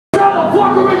the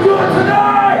fuck are we doing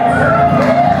tonight?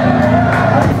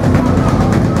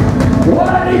 What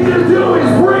I need you to do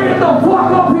is bring it the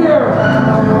fuck up here.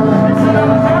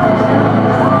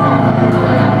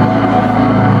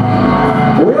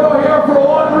 We are here for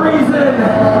one reason,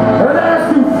 and that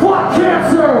is to fuck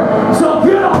cancer. So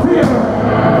get up here.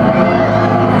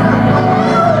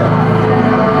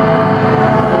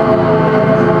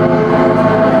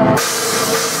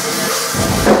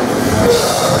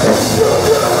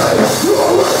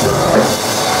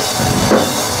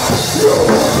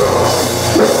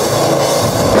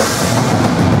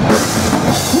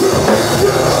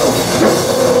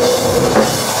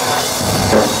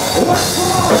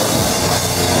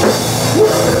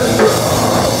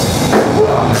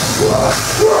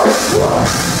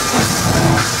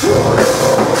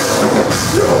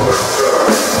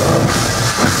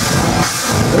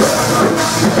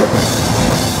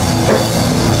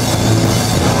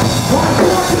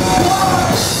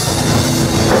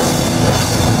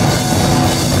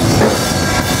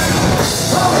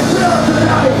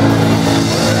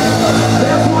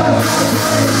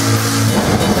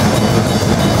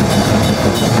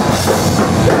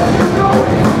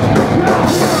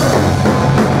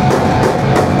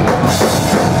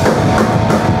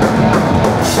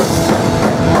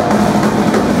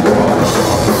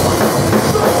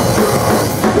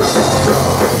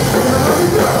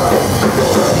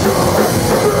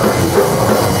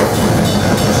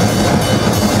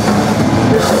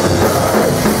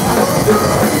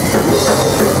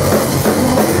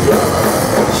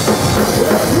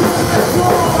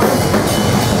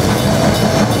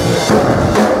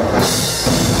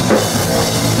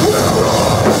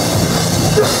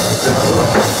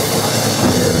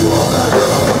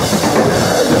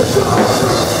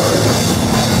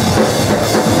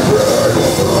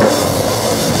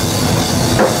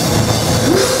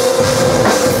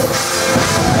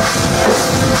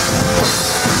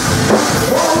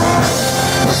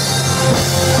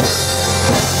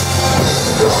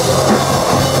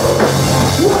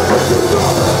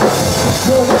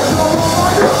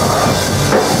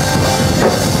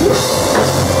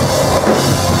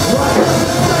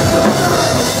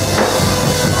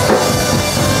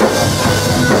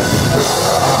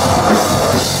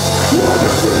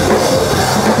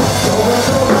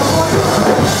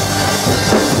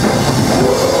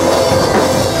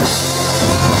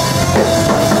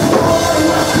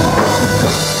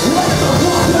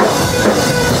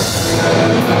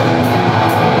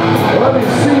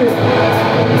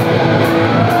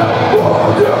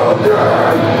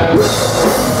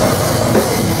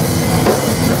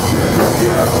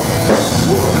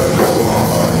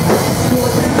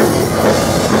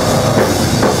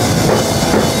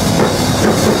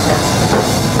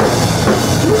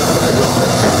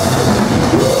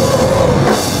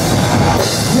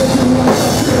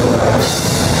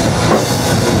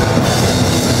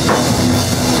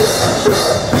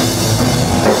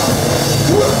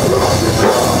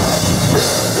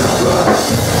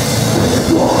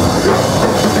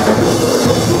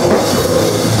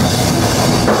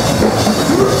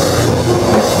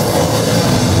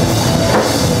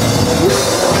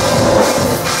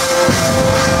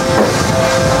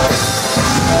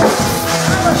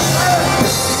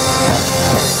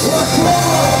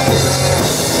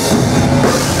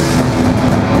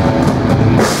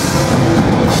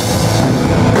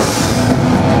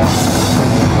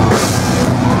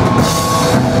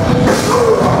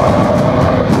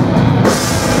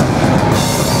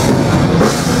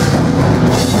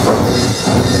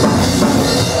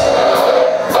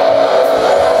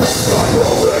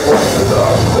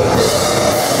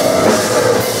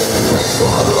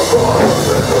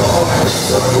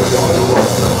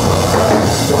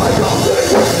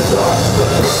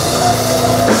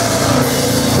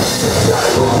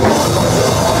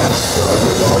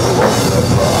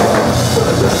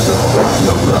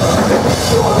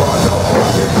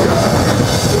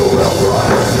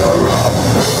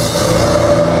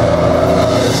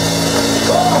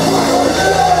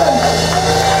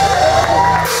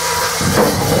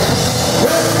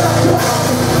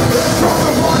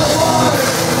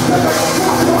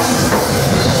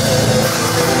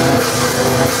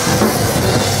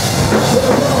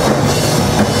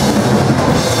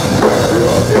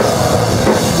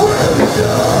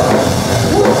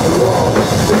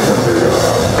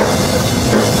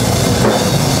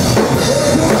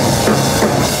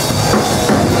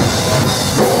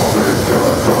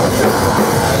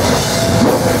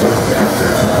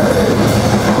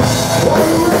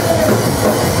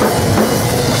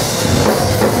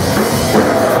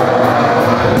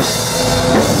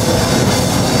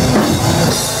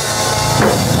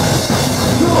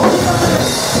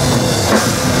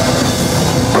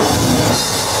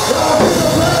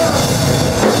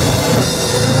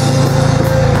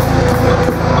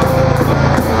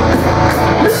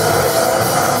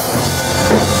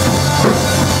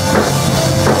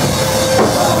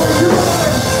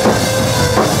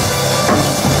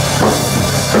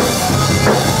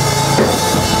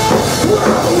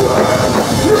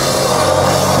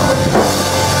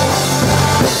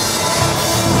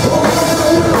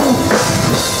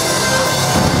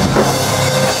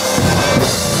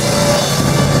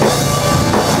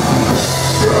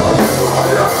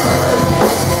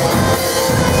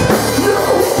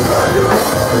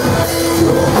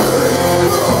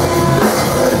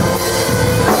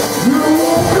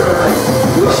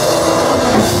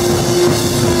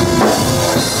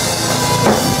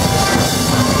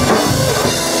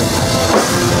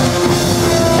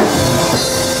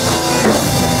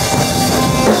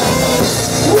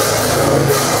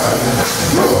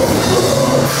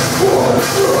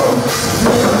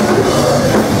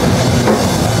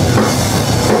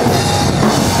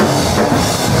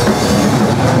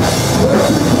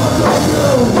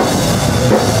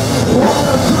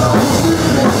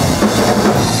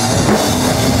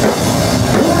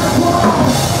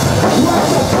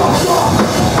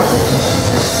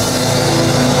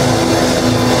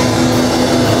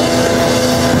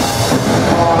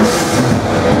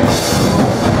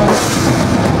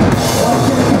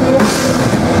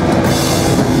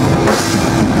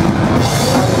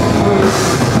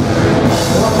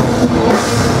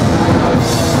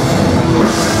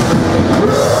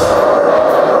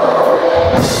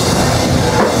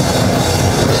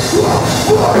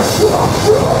 Make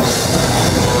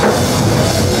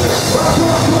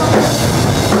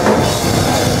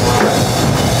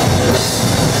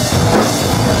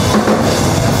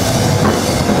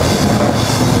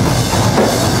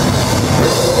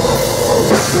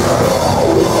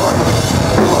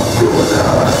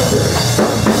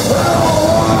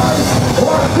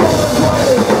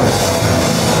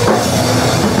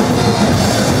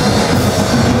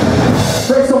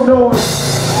some noise.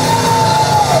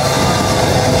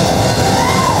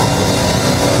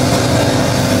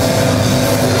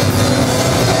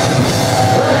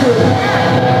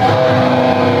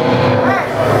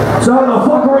 So how the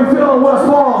fuck are we feeling, West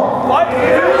Palm?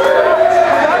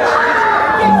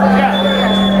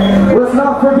 Let's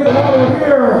not forget why we're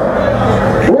here.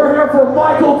 We're here for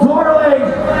Michael Darling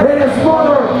and his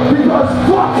mother because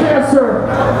fuck cancer.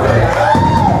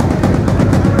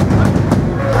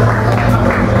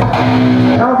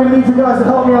 Now I'm gonna need you guys to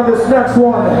help me on this next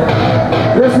one.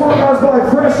 This one goes by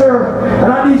Pressure,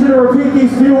 and I need you to repeat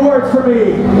these few words for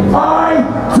me. I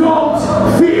don't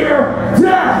fear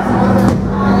death.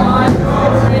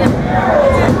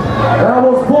 That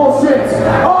was bullshit.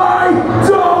 I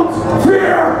don't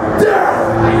fear death.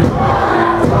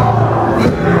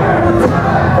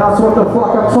 That's what the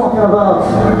fuck I'm talking about.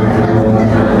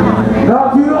 Now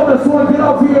if you know this one, get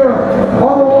up here.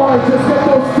 Otherwise, just get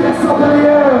those fists up in the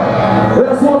air.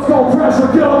 This one's called Pressure.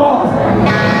 Get them up.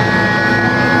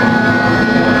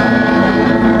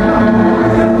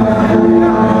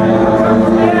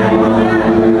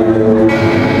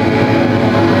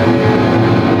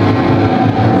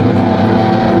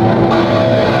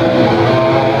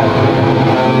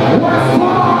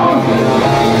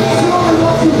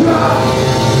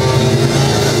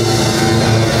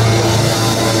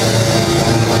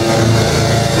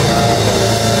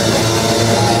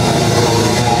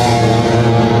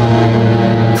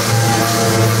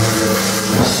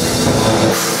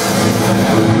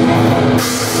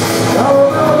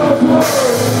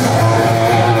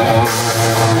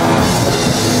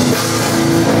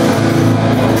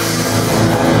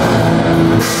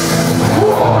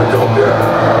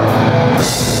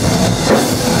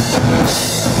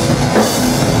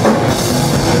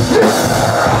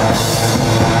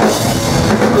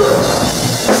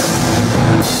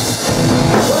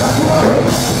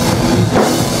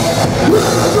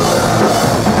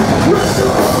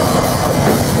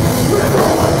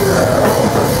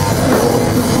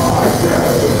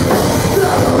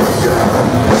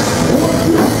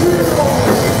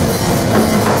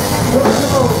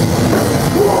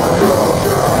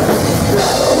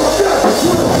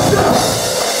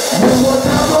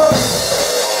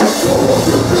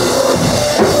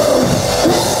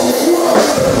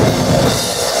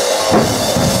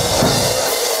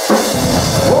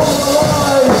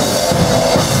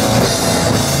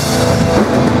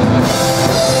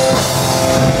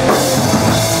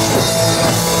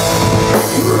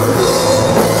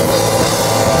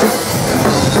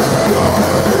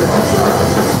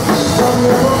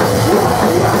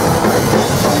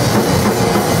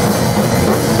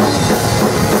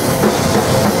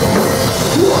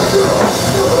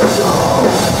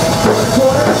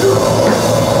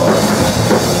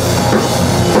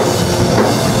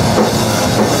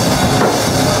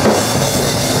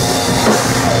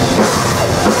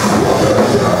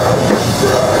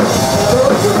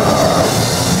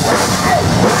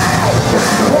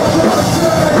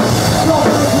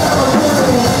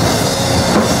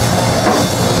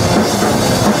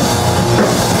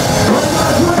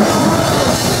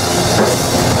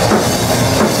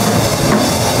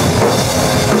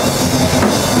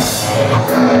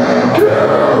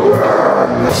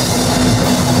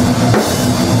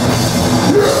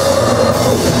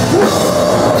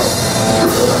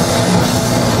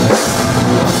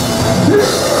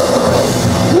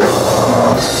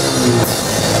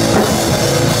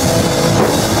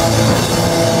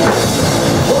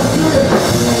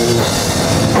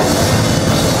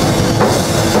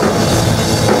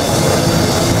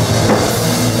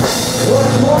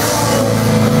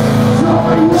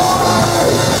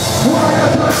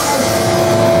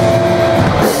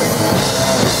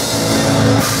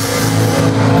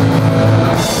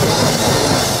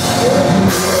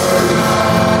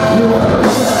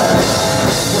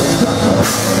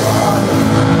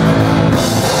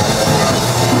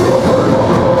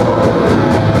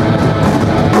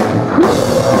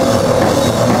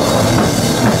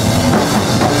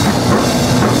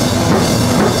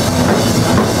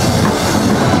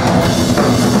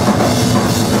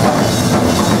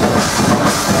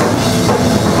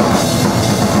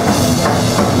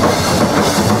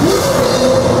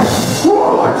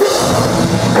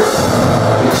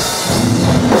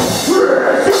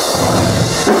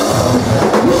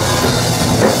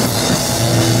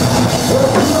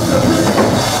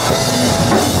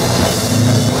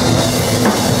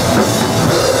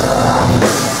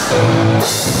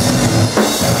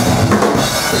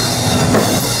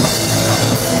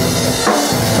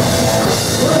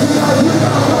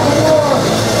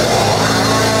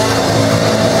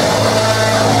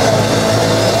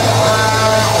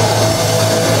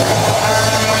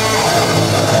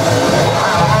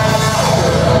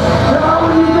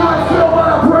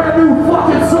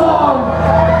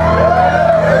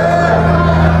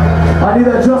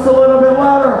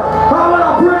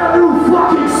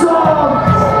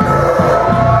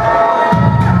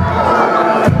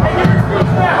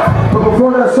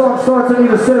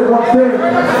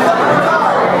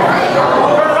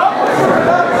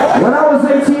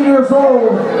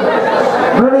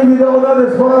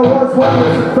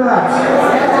 fact.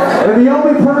 And the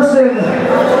only person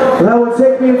that would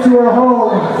take me into her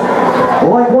home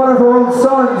like one of her own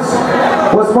sons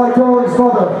was my darling's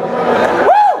mother.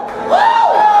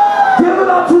 Give it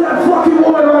up to that fucking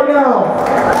woman right now.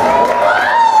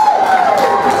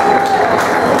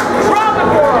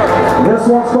 This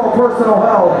one's called Personal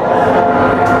Hell.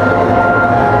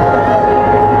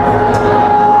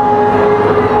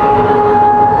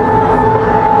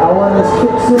 Now when this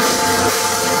kicks in.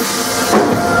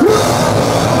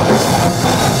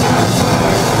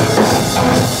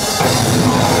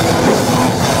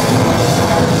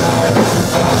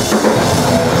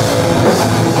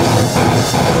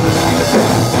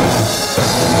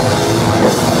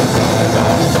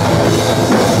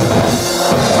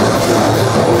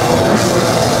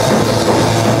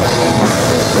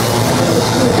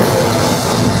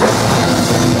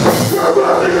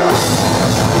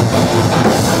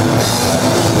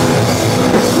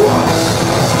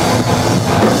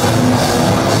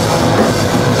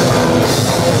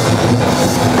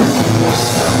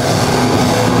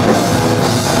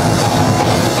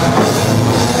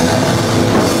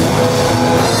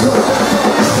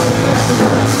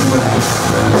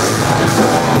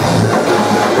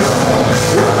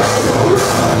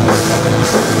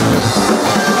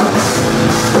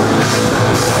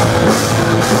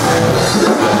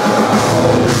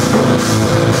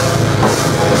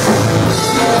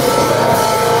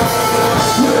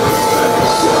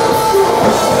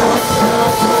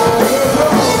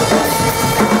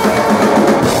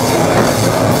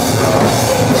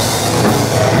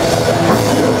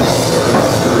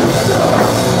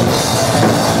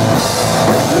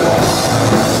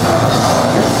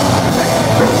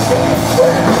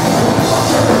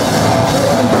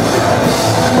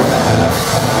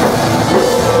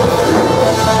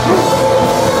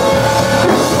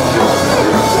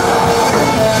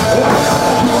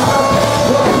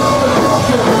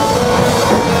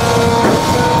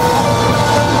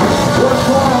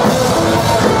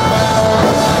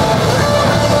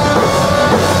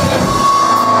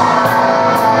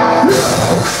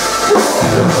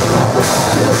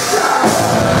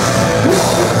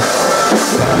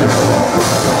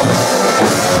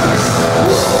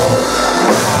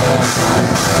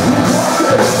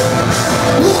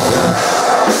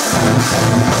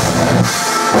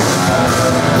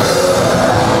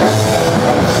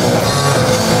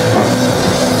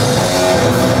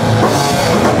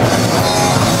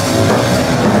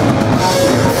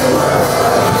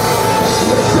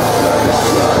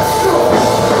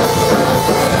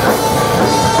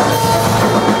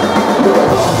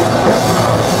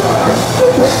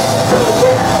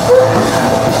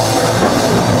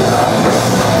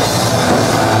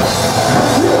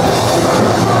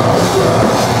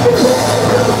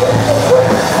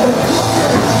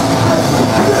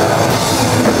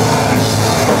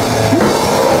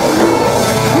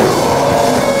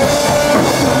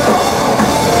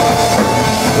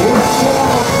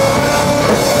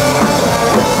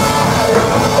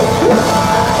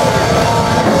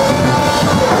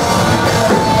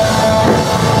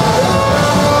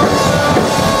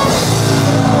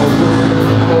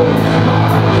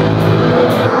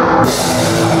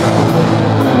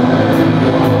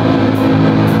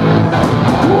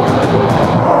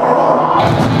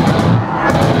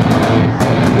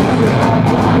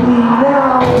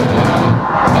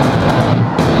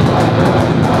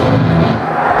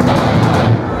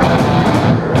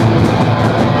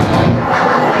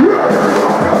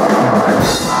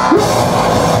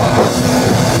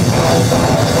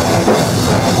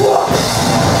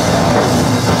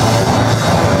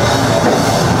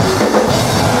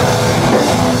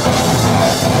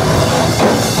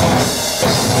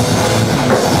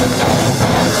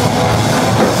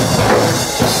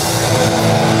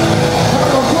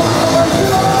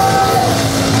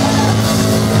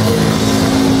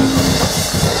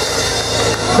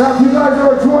 Now, if you guys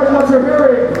are enjoying what you're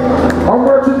hearing, our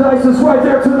merchandise is right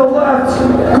there to the left.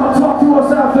 Come talk to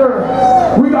us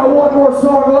after. We got one more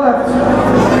song left.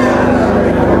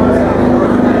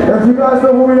 If you guys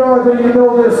know who we are, then you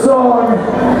know this song.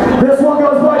 This one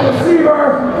goes by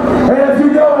Deceiver. And if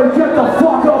you know it, get the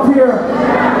fuck up here.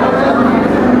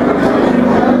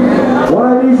 What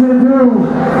I need you to do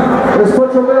is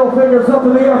put your middle fingers up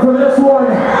in the air for this one.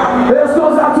 This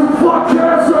goes out to fuck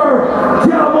cancer.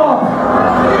 Get them up.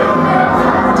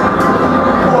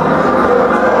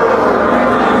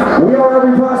 We are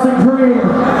every passing dream.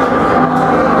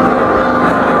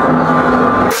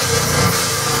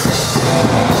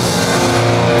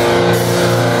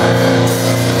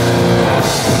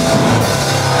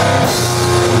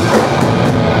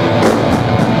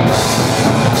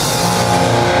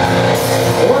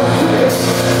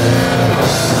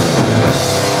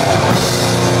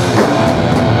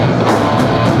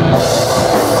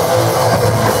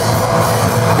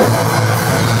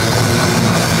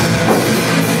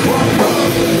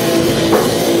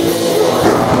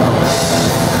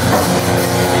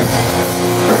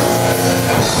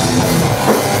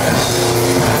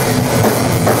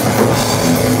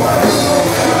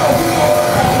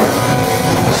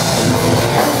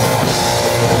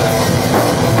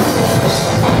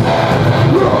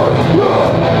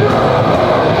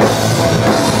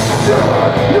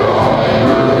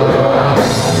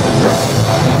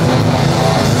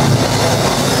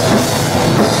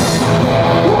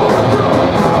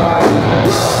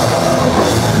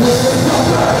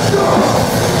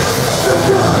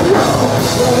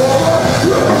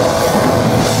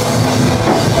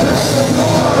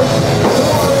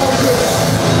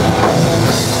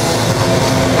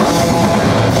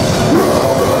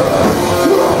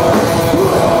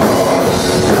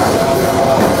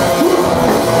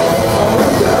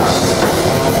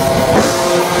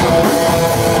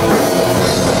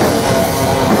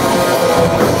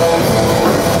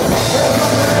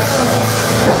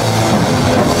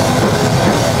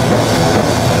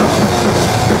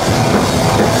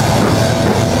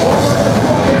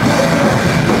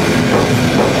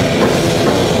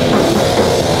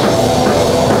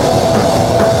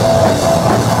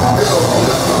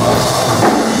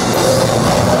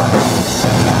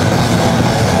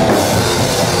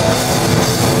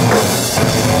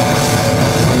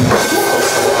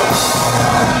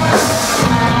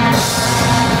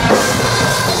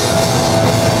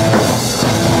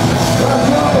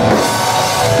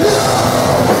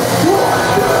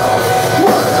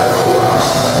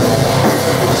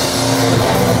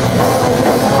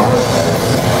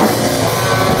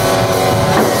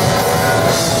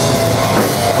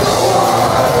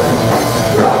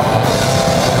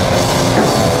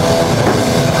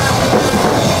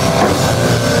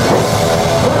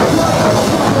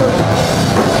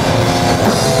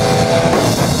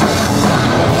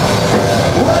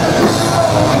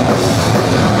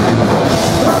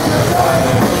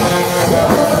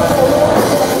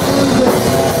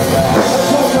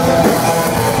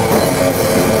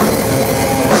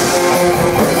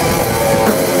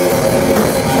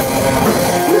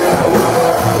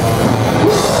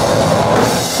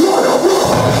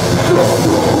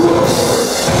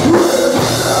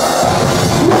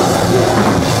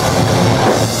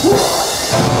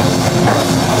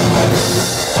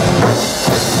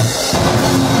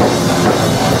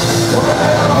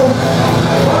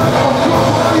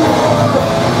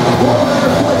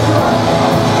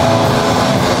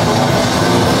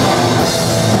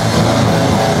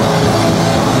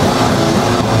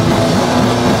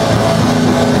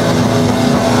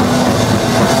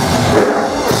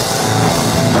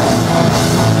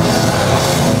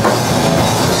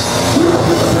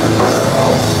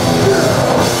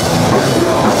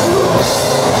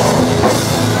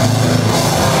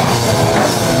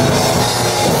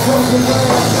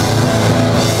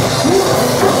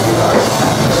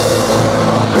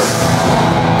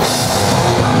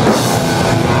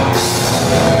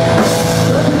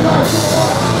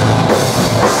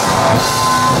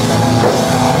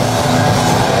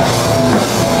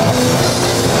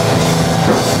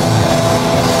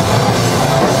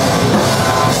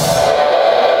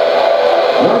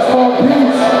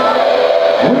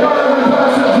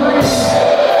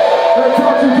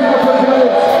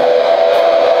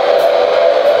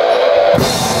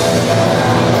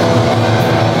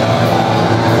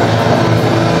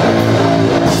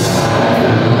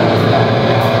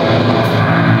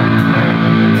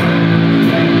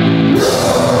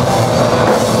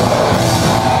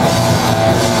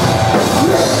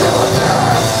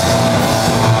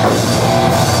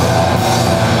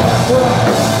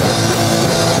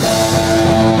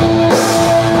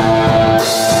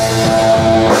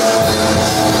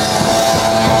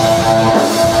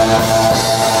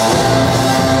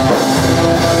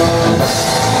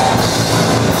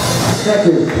 Thank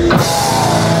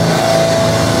you.